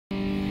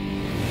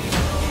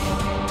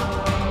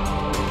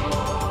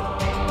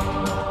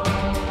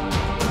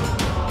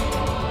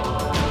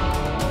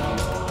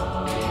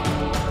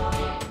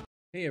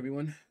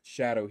everyone,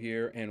 Shaedow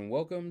here, and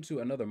welcome to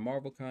another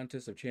Marvel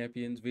Contest of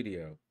Champions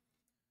video.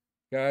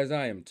 Guys,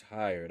 I am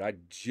tired. I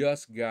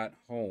just got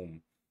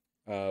home.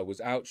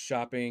 Was out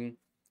shopping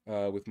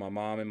with my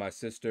mom and my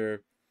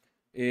sister.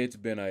 It's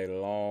been a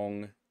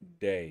long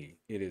day.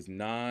 It is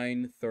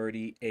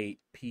 9:38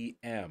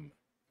 p.m.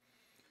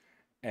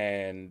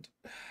 And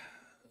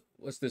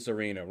what's this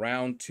arena?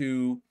 Round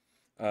 2,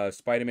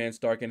 Spider-Man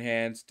Stark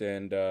Enhanced,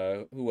 and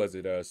who was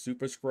it?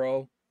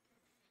 Super-Skrull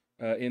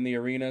in the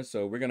arena.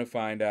 So we're going to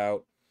find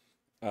out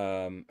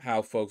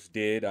how folks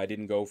did. I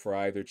didn't go for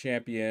either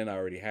champion. I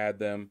already had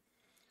them.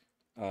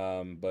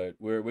 But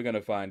we're going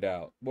to find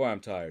out. Boy, I'm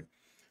tired.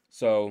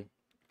 So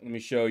let me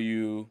show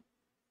you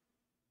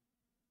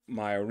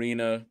my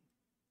arena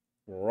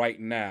right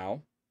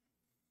now.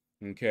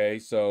 Okay,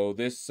 so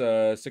this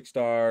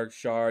 6-star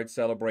shard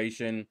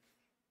celebration,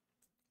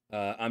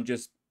 I'm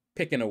just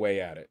picking away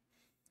at it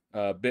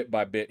bit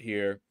by bit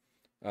here.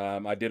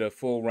 I did a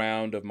full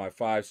round of my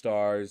 5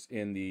 stars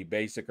in the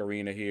basic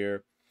arena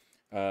here.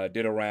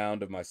 Did a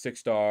round of my 6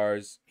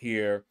 stars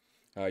here.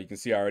 You can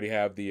see I already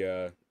have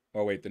the,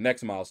 oh wait, the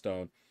next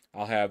milestone,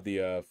 I'll have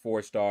the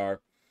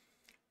 4-star.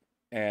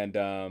 And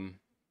let's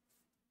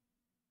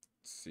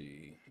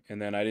see.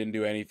 And then I didn't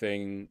do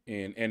anything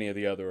in any of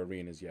the other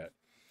arenas yet.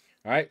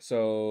 All right,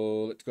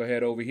 so let's go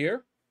ahead over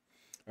here.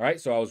 All right,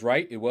 so I was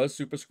right. It was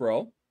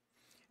Super-Skrull.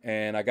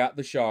 And I got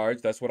the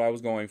shards. That's what I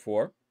was going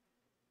for.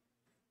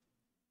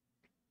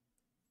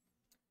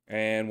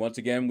 And once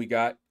again, we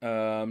got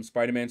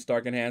Spider-Man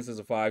Stark Enhanced as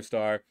a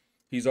 5-star.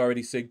 He's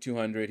already SIG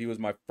 200. He was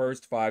my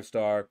first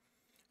 5-star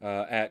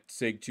at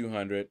SIG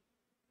 200.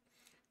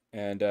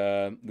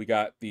 And we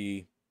got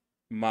the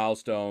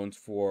milestones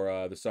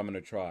for the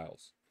Summoner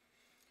Trials.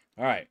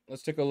 All right,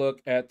 let's take a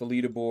look at the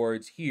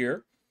leaderboards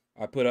here.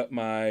 I put up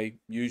my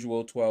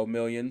usual 12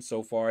 million.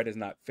 So far, it has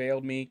not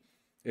failed me.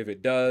 If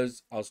it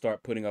does, I'll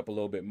start putting up a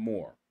little bit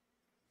more.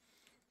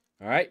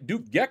 All right,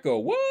 Duke Gecko,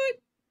 what?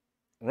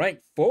 Rank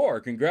 4.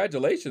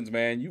 Congratulations,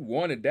 man. You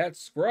wanted that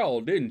scroll,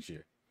 didn't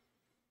you?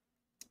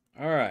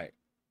 All right.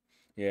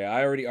 Yeah,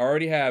 I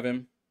already have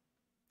him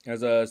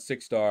as a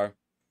 6-star.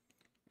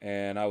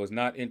 And I was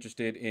not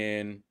interested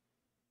in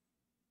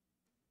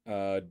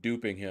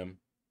duping him.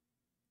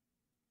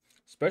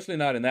 Especially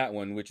not in that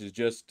one, which is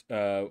just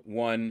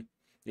one.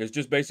 It's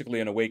just basically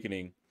an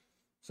awakening.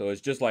 So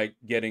it's just like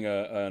getting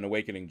an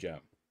awakening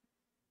gem.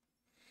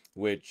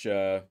 Which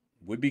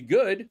would be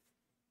good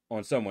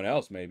on someone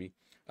else, maybe.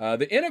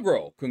 The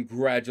Integral,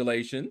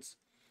 congratulations.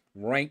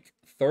 Rank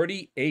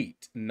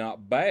 38,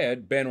 not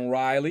bad. Ben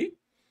Riley,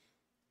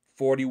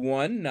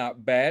 41,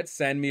 not bad.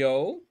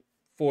 Samuel,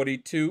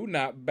 42,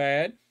 not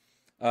bad.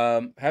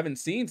 Haven't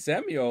seen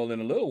Samuel in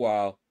a little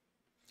while.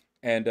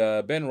 And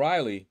Ben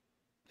Riley,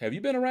 have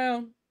you been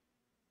around?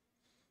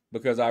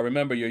 Because I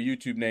remember your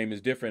YouTube name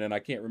is different, and I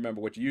can't remember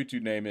what your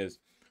YouTube name is.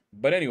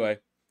 But anyway,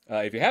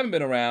 if you haven't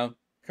been around,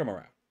 come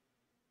around.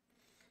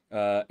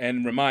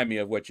 And remind me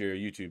of what your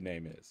YouTube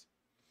name is.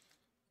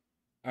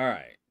 All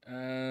right.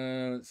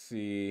 Let's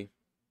see.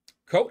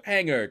 Coat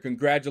Hanger,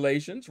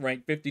 congratulations.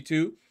 Rank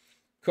 52.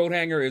 Coat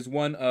Hanger is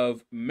one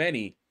of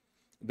many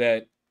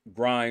that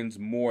grinds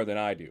more than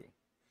I do.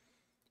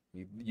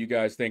 You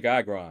guys think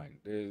I grind.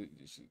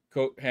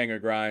 Coat Hanger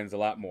grinds a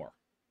lot more.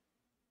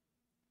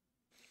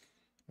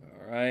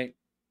 All right.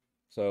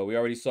 So we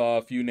already saw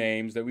a few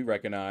names that we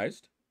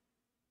recognized.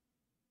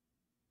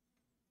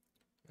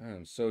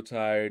 I'm so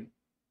tired.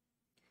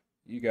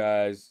 You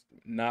guys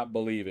not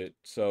believe it.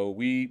 So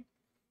we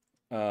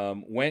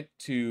went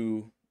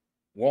to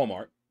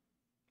Walmart.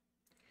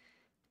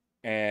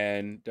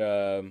 And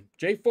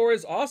J4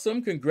 is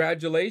awesome.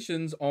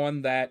 Congratulations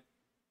on that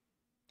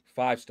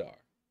 5-star.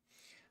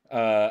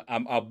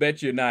 I'll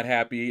bet you're not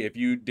happy if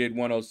you did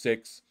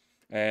 106.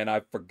 And I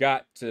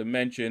forgot to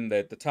mention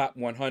that the top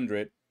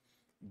 100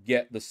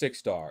 get the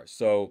 6-star.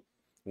 So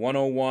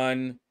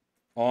 101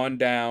 on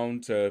down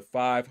to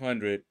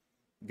 500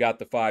 got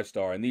the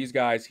 5-star. And these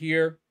guys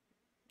here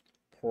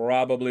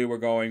probably were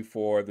going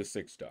for the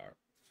 6-star.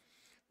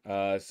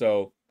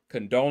 So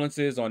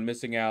condolences on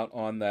missing out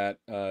on that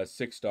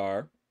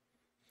 6-star.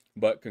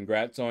 But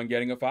congrats on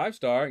getting a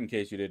 5-star in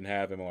case you didn't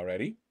have him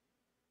already.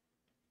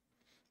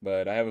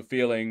 But I have a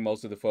feeling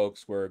most of the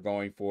folks were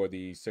going for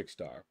the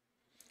 6-star.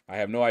 I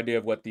have no idea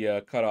of what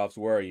the cutoffs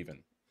were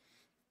even.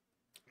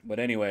 But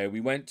anyway, we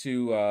went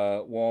to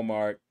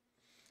Walmart.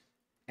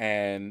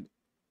 And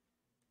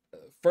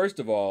first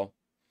of all,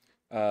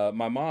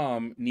 my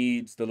mom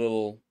needs the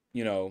little,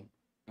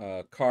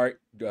 cart,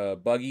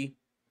 buggy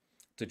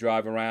to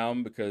drive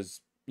around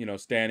because,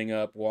 standing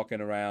up,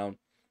 walking around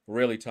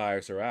really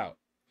tires her out.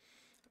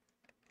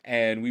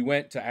 And we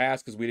went to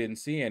ask because we didn't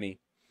see any.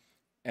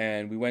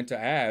 And we went to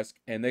ask,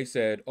 and they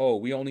said, oh,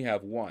 we only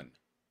have one.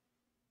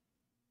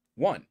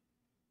 One.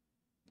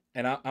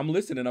 And I'm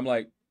listening. I'm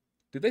like,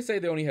 did they say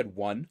they only had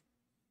one?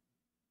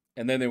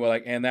 And then they were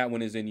like, and that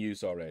one is in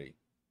use already.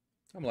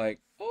 I'm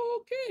like,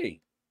 okay.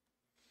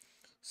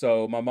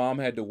 So my mom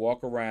had to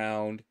walk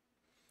around,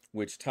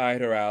 which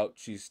tired her out.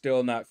 She's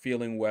still not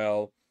feeling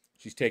well.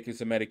 She's taking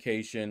some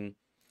medication.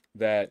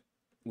 that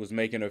was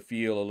making her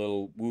feel a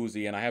little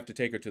woozy, and I have to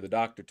take her to the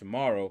doctor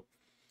tomorrow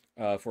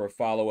for a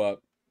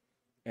follow-up,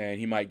 and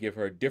he might give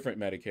her a different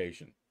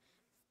medication.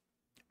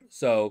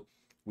 So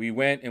we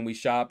went and we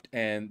shopped,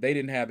 and they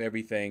didn't have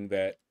everything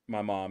that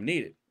my mom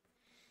needed.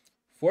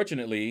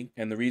 Fortunately,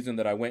 and the reason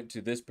that I went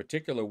to this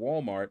particular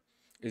Walmart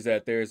is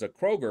that there's a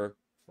Kroger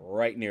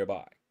right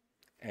nearby.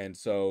 And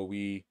so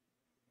we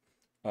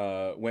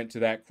went to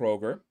that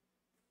Kroger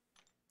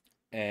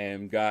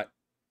and got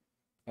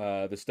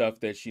the stuff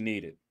that she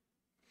needed.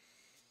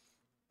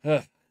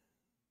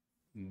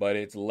 But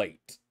it's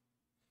late.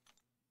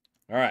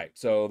 All right,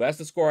 so that's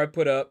the score I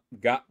put up.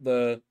 Got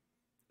the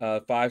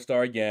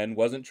 5-star again.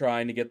 Wasn't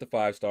trying to get the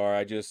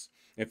 5-star.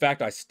 In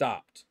fact, I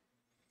stopped.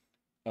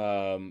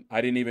 I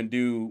didn't even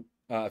do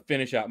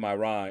finish out my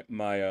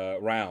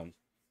round.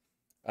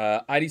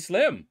 ID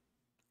Slim,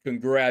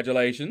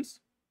 congratulations.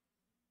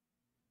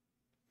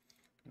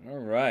 All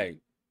right.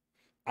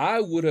 I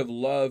would have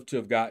loved to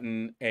have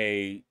gotten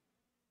a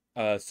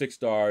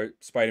 6-star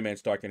Spider-Man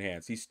Stark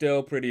Enhanced. He's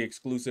still pretty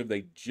exclusive.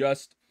 They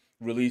just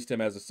released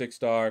him as a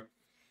 6-star,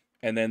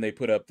 and then they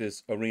put up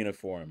this arena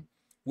for him.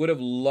 Would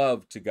have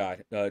loved to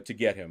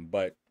get him,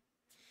 but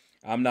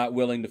I'm not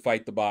willing to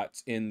fight the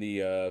bots in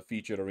the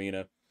featured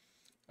arena.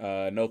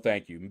 No,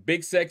 thank you.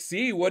 Big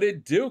Sexy, what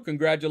it do?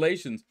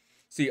 Congratulations.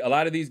 See, a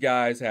lot of these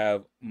guys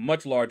have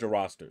much larger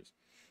rosters,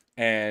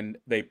 and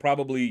they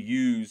probably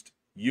used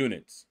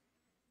units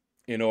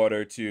in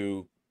order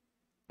to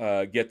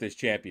get this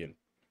champion.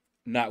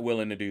 Not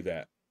willing to do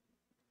that.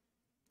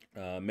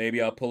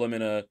 Maybe I'll pull him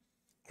in a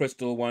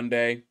crystal one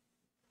day.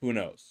 Who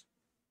knows?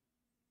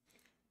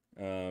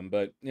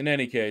 But in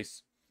any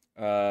case,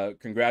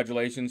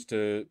 congratulations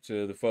to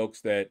the folks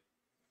that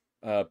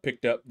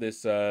picked up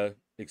this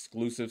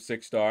exclusive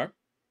 6-star.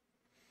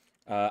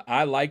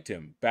 I liked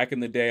him. Back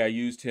in the day, I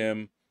used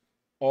him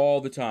all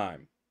the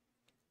time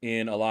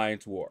in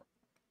Alliance War.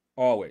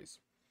 Always.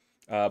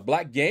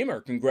 Black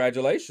Gamer,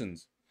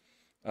 congratulations.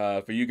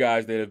 For you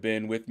guys that have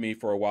been with me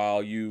for a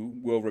while, you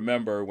will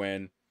remember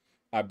when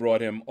I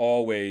brought him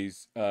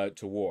always to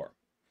war.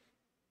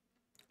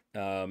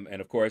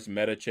 And of course,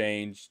 meta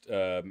changed,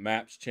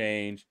 maps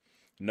changed,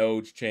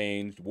 nodes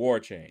changed, war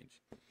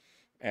changed.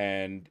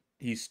 And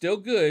he's still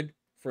good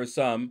for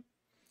some,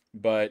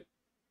 but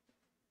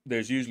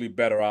there's usually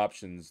better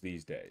options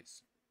these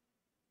days.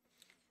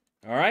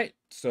 All right,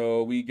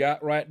 so we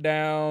got right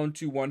down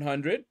to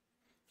 100.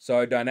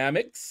 Sorry,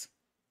 Dynamics.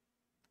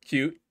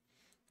 Cute.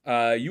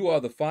 You are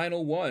the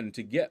final one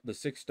to get the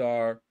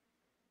 6-star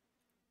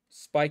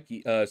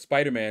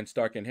Spider-Man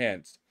Stark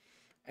Enhanced.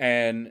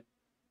 And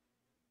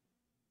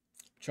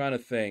trying to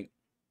think.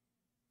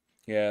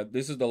 Yeah,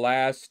 this is the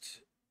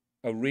last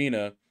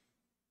arena,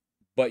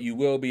 but you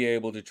will be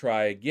able to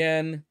try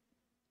again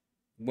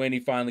when he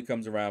finally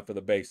comes around for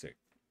the basic.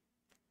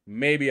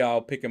 Maybe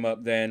I'll pick him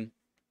up then.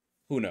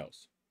 Who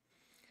knows?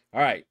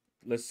 All right,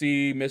 let's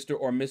see Mr.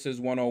 or Mrs.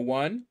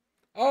 101.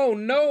 Oh,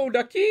 no,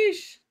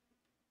 Dakish.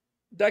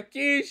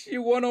 Dakish,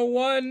 you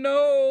 101,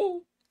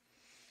 no.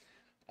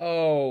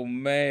 Oh,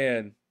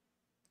 man.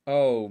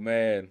 Oh,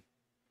 man.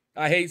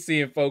 I hate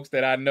seeing folks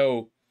that I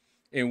know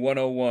in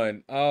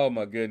 101. Oh,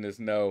 my goodness,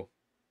 no.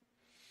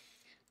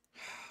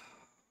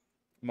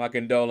 My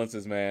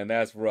condolences, man.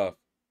 That's rough.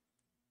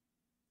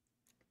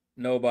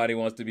 Nobody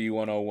wants to be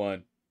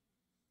 101.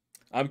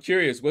 I'm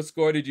curious, what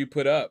score did you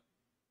put up?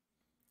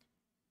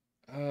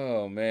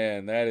 Oh,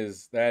 man, that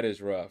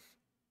is rough.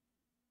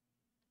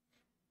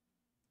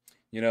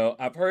 You know,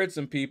 I've heard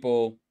some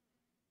people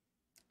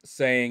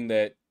saying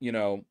that, you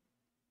know,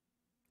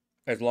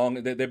 as long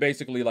as they're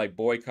basically like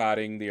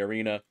boycotting the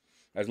arena,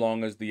 as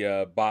long as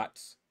the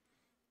bots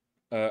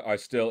are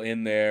still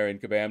in there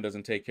and Kabam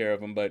doesn't take care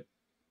of them. But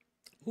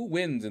who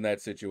wins in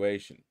that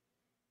situation?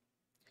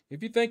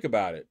 If you think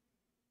about it,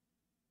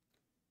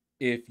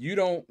 if you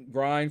don't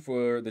grind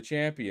for the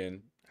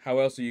champion, how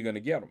else are you going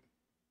to get them?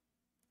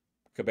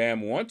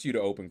 Kabam wants you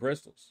to open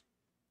crystals.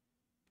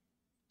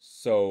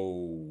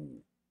 So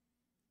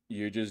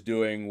you're just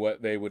doing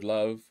what they would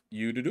love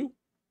you to do.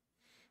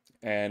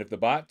 And if the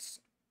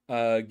bots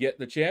get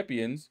the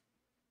champions,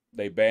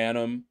 they ban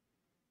them,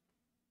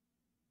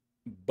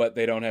 but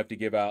they don't have to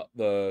give out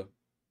the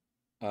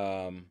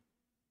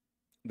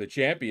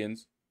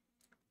champions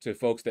to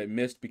folks that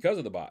missed because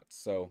of the bots.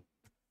 So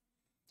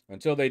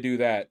until they do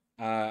that,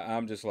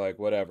 I'm just like,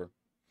 whatever.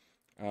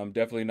 I'm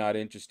definitely not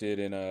interested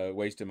in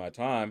wasting my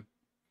time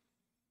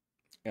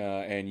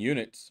and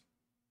units,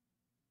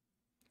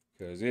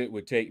 because it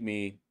would take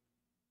me,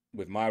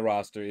 with my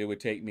roster, it would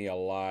take me a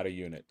lot of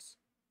units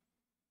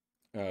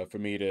for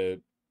me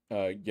to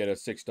get a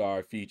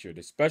 6-star featured,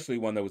 especially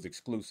one that was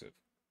exclusive.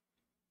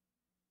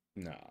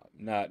 No,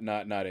 not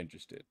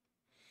interested.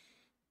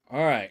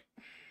 All right.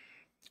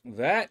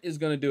 That is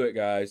going to do it,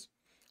 guys.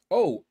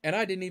 Oh, and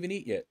I didn't even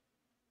eat yet.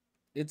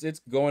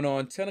 It's going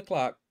on 10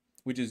 o'clock,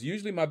 which is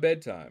usually my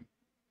bedtime.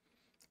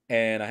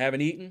 And I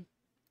haven't eaten.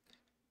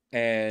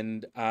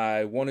 And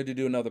I wanted to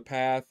do another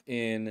path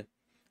in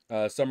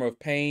Summer of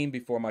Pain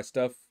before my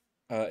stuff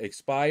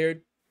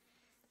expired.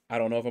 I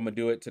don't know if I'm going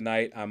to do it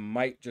tonight. I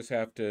might just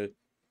have to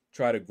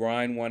try to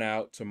grind one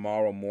out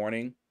tomorrow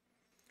morning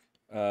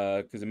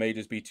because it may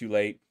just be too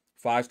late.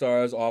 5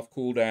 stars off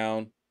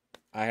cooldown.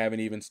 I haven't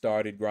even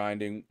started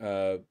grinding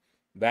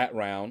that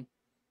round.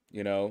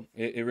 You know,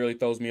 it really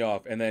throws me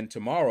off. And then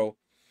tomorrow,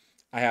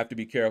 I have to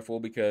be careful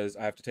because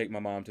I have to take my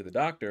mom to the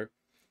doctor.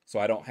 So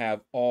I don't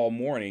have all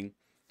morning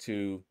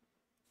to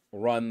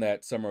run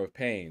that Summer of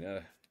Pain.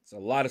 It's a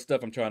lot of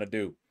stuff I'm trying to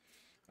do.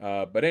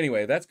 But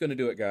anyway, that's going to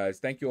do it, guys.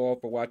 Thank you all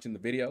for watching the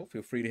video.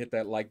 Feel free to hit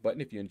that like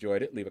button if you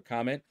enjoyed it. Leave a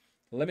comment.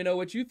 Let me know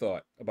what you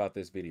thought about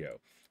this video.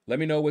 Let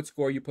me know what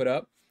score you put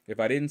up. If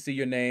I didn't see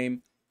your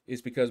name,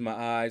 it's because my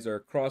eyes are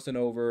crossing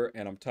over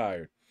and I'm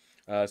tired.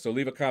 So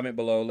leave a comment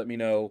below. Let me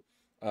know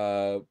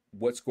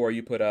what score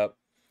you put up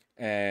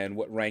and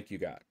what rank you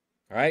got.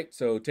 All right,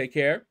 so take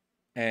care,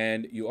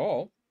 and you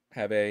all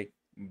have a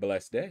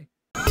blessed day.